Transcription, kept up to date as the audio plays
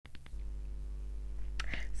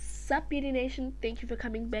What's up, Beauty Nation? Thank you for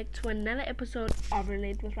coming back to another episode of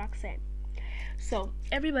Relate with Roxanne. So,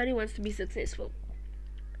 everybody wants to be successful.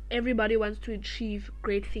 Everybody wants to achieve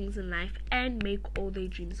great things in life and make all their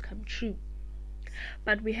dreams come true.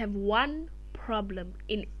 But we have one problem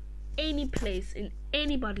in any place, in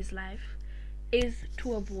anybody's life, is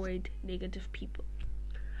to avoid negative people.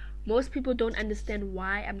 Most people don't understand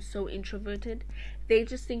why I'm so introverted. They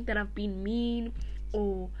just think that I've been mean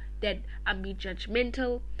or that I'm being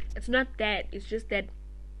judgmental. It's not that. It's just that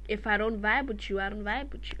if I don't vibe with you, I don't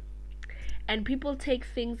vibe with you. And people take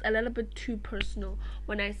things a little bit too personal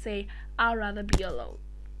when I say I'd rather be alone.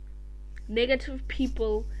 Negative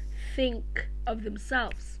people think of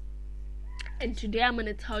themselves. And today I'm going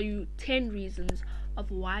to tell you 10 reasons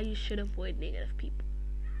of why you should avoid negative people.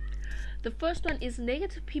 The first one is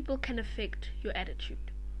negative people can affect your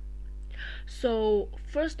attitude. So,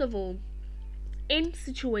 first of all, in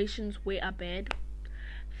situations where are bad,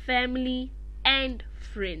 family and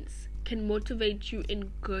friends can motivate you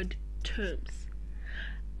in good terms.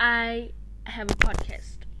 I have a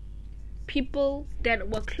podcast. People that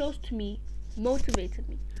were close to me motivated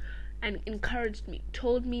me and encouraged me,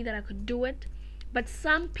 told me that I could do it, but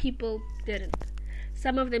some people didn't.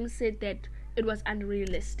 Some of them said that it was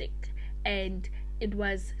unrealistic and it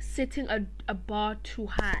was setting a bar too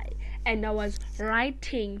high, and I was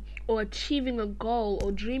writing or achieving a goal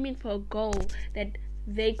or dreaming for a goal that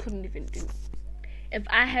they couldn't even do. If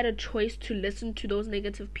I had a choice to listen to those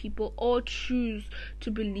negative people or choose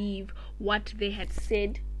to believe what they had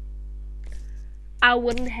said, I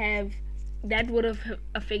wouldn't have, that would have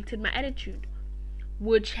affected my attitude,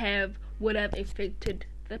 which would have affected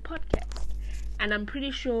the podcast. And I'm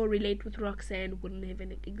pretty sure Relate with Roxanne wouldn't have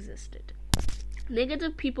even existed.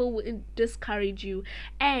 Negative people will discourage you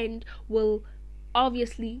and will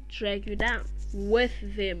obviously drag you down with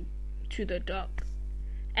them to the dark.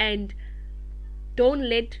 And don't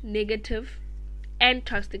let negative and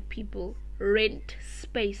toxic people rent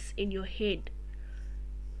space in your head.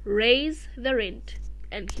 Raise the rent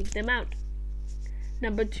and kick them out.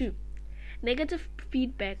 Number 2, negative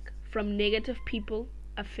feedback from negative people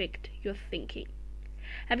affect your thinking.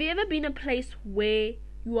 Have you ever been in a place where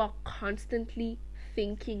you are constantly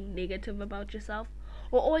thinking negative about yourself,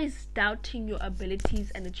 or always doubting your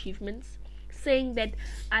abilities and achievements, saying that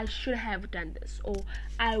I should have done this, or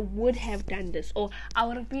I would have done this, or I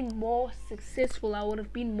would have been more successful, I would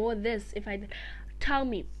have been more this if I did? Tell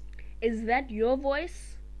me, is that your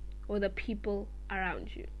voice or the people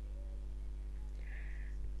around you?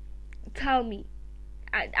 Tell me.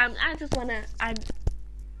 I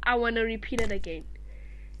wanna repeat it again.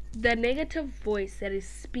 The negative voice that is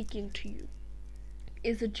speaking to you,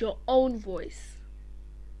 is it your own voice,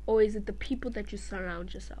 or is it the people that you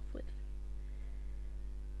surround yourself with?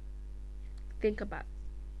 Think about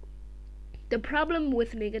it. The problem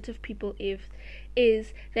with negative people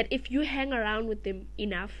is that if you hang around with them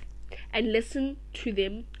enough and listen to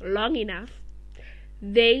them long enough,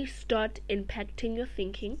 they start impacting your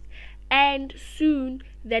thinking, and soon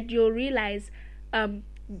that you'll realize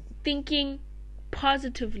thinking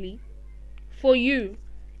positively for you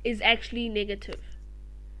is actually negative.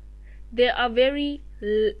 They are they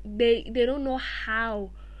don't know how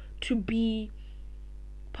to be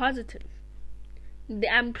positive.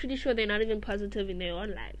 I'm pretty sure they're not even positive in their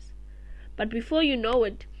own lives. But before you know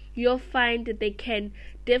it, you'll find that they can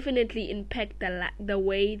definitely impact the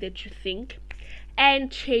way that you think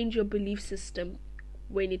and change your belief system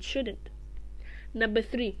when it shouldn't. Number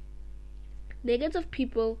 3, negative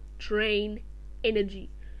people drain energy.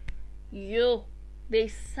 They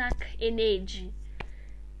suck energy.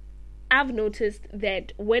 I've noticed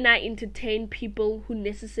that when I entertain people who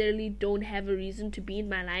necessarily don't have a reason to be in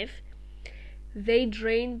my life, they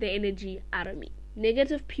drain the energy out of me.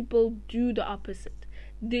 Negative people do the opposite.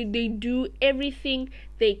 They do everything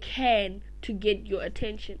they can to get your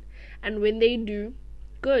attention. And when they do,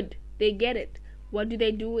 good, they get it. What do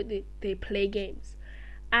they do with it? They play games.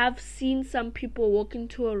 I've seen some people walk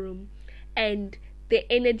into a room and their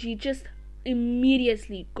energy just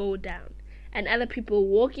immediately go down. And other people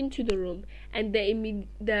walk into the room and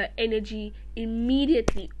the energy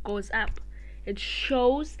immediately goes up. It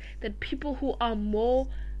shows that people who are more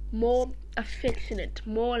affectionate,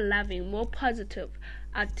 more loving, more positive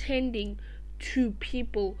are tending to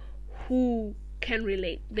people who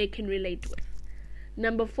they can relate with.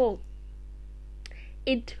 Number 4,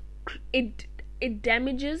 it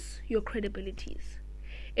damages your credibilities.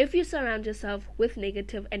 If you surround yourself with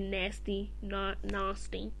negative and nasty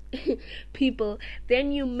people,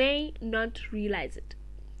 then you may not realize it.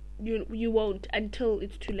 You won't until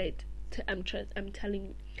it's too late. I'm telling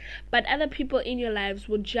you. But other people in your lives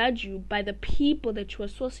will judge you by the people that you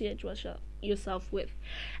associate yourself with.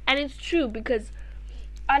 And it's true, because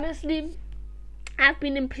honestly, I've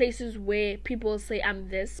been in places where people say I'm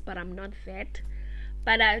this, but I'm not that.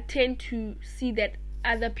 But I tend to see that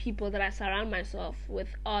other people that I surround myself with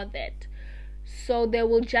are that. So they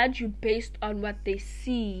will judge you based on what they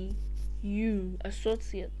see you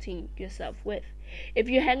associating yourself with. If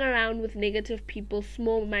you hang around with negative people,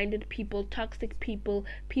 small-minded people, toxic people,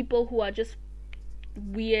 people who are just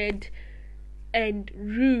weird and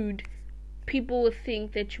rude, people will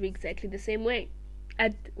think that you're exactly the same way.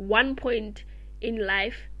 At one point in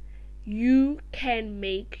life, you can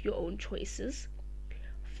make your own choices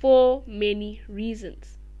for many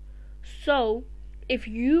reasons. So, if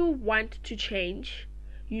you want to change,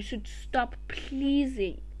 you should stop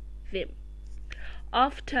pleasing them.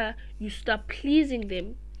 After you stop pleasing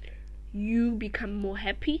them, you become more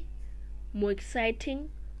happy, more exciting,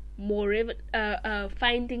 more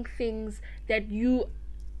finding things that you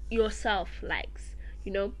yourself likes.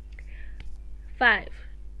 5.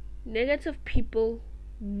 Negative people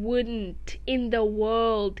wouldn't in the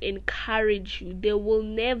world encourage you. They will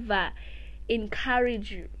never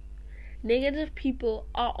encourage you. Negative people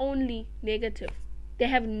are only negative. They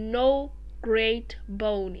have no great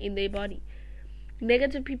bone in their body.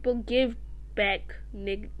 Negative people give back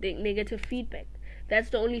negative feedback.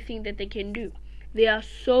 That's the only thing that they can do. They are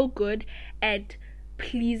so good at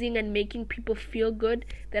pleasing and making people feel good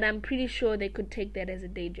that I'm pretty sure they could take that as a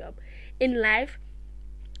day job. In life,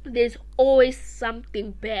 there's always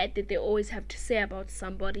something bad that they always have to say about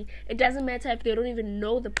somebody. It doesn't matter if they don't even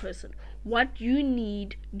know the person. What you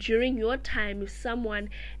need during your time is someone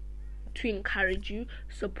to encourage you,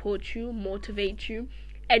 support you, motivate you.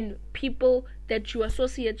 And people that you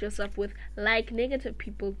associate yourself with, like negative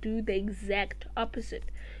people, do the exact opposite.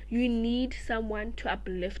 You need someone to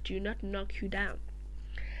uplift you, not knock you down.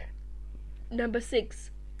 Number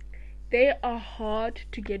 6, they are hard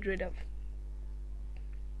to get rid of.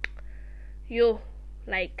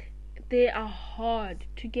 They are hard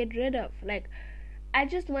to get rid of. I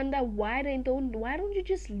just wonder why don't you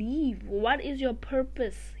just leave? What is your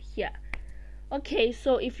purpose here? Okay,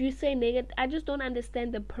 so if you say negative, I just don't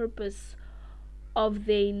understand the purpose of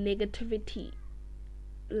the negativity.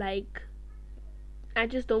 I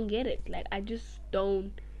just don't get it. I just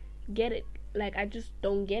don't get it. I just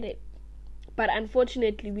don't get it. But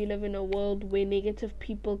unfortunately, we live in a world where negative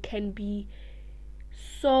people can be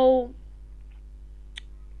so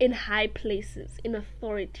in high places, in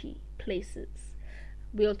authority places.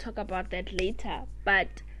 We'll talk about that later,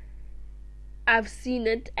 but I've seen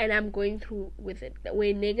it and I'm going through with it.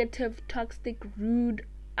 Where negative, toxic, rude,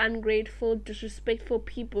 ungrateful, disrespectful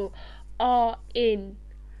people are in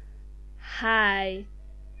high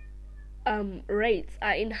rates,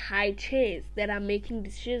 are in high chairs, that are making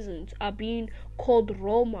decisions, are being called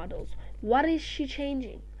role models. What is she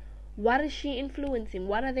changing? What is she influencing?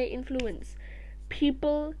 What are their influence?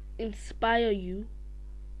 People inspire you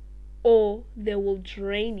or they will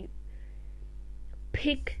drain you.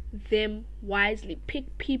 Pick them wisely.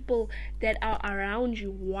 Pick people that are around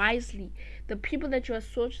you wisely. The people that you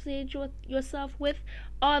associate yourself with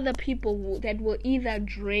are the people that will either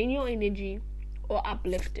drain your energy or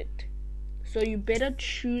uplift it. So you better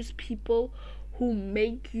choose people who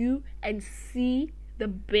make you and see the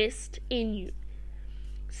best in you.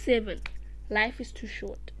 7. Life is too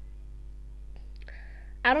short.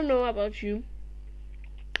 I don't know about you,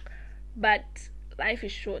 but life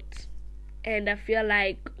is short. And I feel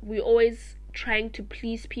like we're always trying to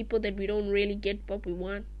please people that we don't really get what we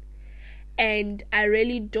want. And I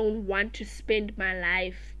really don't want to spend my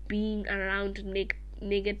life being around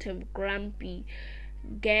negative, grumpy,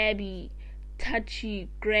 gabby, touchy,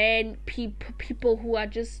 grand people who are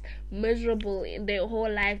just miserable in their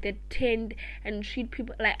whole life, that tend and treat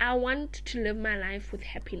people. I want to live my life with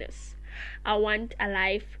happiness. I want a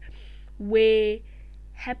life where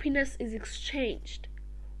happiness is exchanged,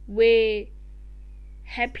 where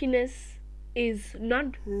happiness is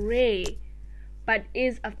not rare, but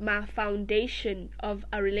is my foundation of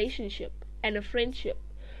a relationship and a friendship.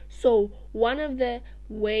 So one of the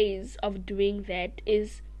ways of doing that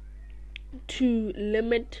is to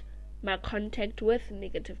limit my contact with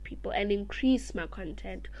negative people and increase my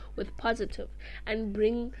contact with positive, and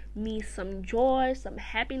bring me some joy, some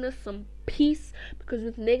happiness, some peace. Because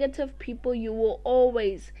with negative people, you will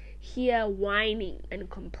always hear whining and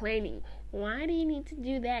complaining. Why do you need to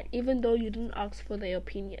do that, even though you didn't ask for their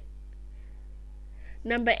opinion?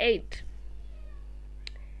 Number 8,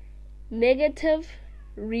 negative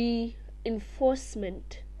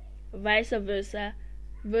reinforcement, vice versa,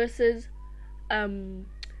 versus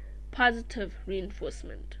positive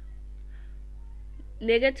reinforcement.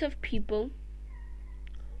 Negative people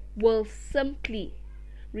will simply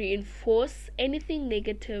reinforce anything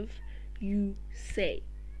negative you say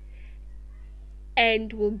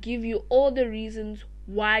and will give you all the reasons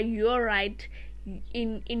why you're right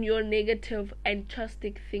in your negative and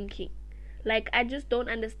toxic thinking. Like, I just don't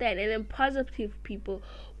understand. And then positive people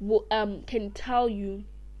will, can tell you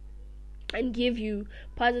and give you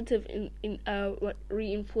positive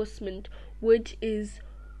reinforcement, which is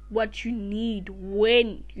what you need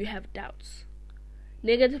when you have doubts.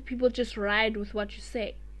 Negative people just ride with what you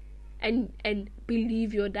say and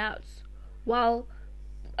believe your doubts, while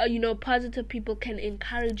positive people can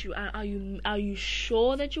encourage you. Are you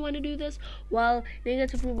sure that you want to do this? While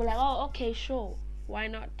negative people are like, oh, okay, sure, why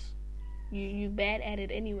not? You bad at it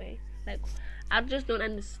anyway. Like, I just don't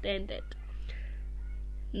understand it.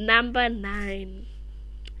 Number 9,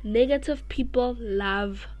 negative people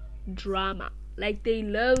love drama. Like, they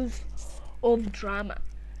love of drama.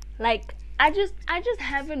 Like, I just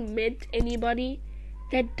haven't met anybody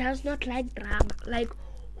that does not like drama. Like,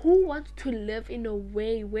 who wants to live in a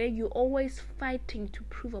way where you're always fighting to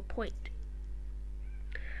prove a point?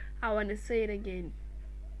 I want to say it again.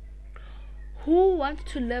 Who wants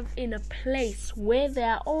to live in a place where they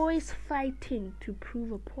are always fighting to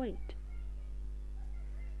prove a point?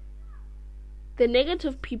 The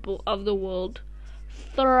negative people of the world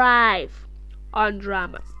thrive on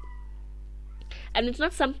drama. And it's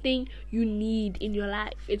not something you need in your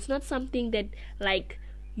life. It's not something that, like,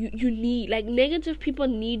 you need. Like, negative people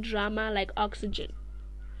need drama like oxygen.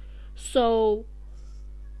 So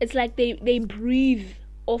it's like they breathe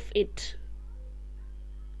off it.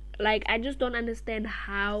 Like, I just don't understand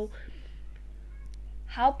how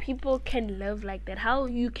people can live like that. How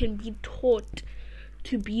you can be taught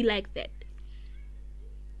to be like that.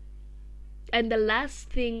 And the last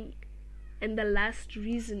thing and the last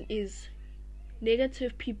reason is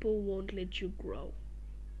negative people won't let you grow.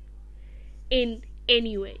 In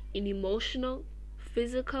any way, in emotional,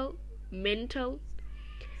 physical, mental,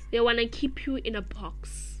 they want to keep you in a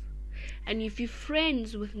box. And if you're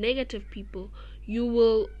friends with negative people, you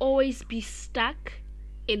will always be stuck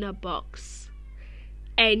in a box.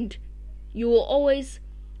 And you will always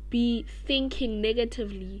be thinking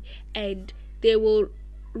negatively, and they will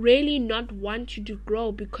really not want you to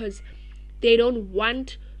grow because they don't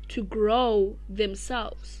want to grow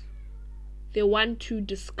themselves. They want to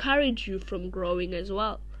discourage you from growing as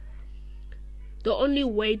well. The only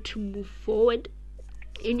way to move forward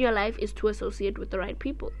in your life is to associate with the right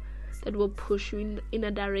people that will push you in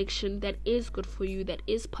a direction that is good for you, that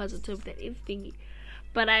is positive, that is thingy.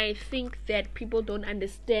 But I think that people don't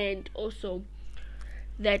understand also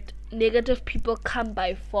that negative people come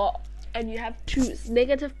by four, and you have to.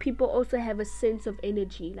 Negative people also have a sense of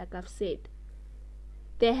energy, like I've said.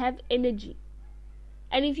 They have energy.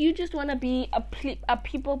 And if you just want to be a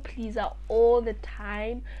people pleaser all the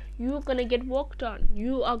time, you're going to get walked on.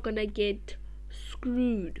 You are going to get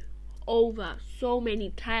screwed over so many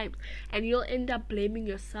times, and you'll end up blaming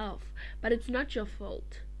yourself. But it's not your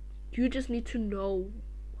fault. You just need to know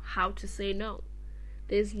how to say no.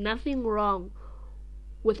 There's nothing wrong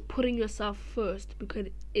with putting yourself first because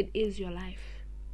it is your life.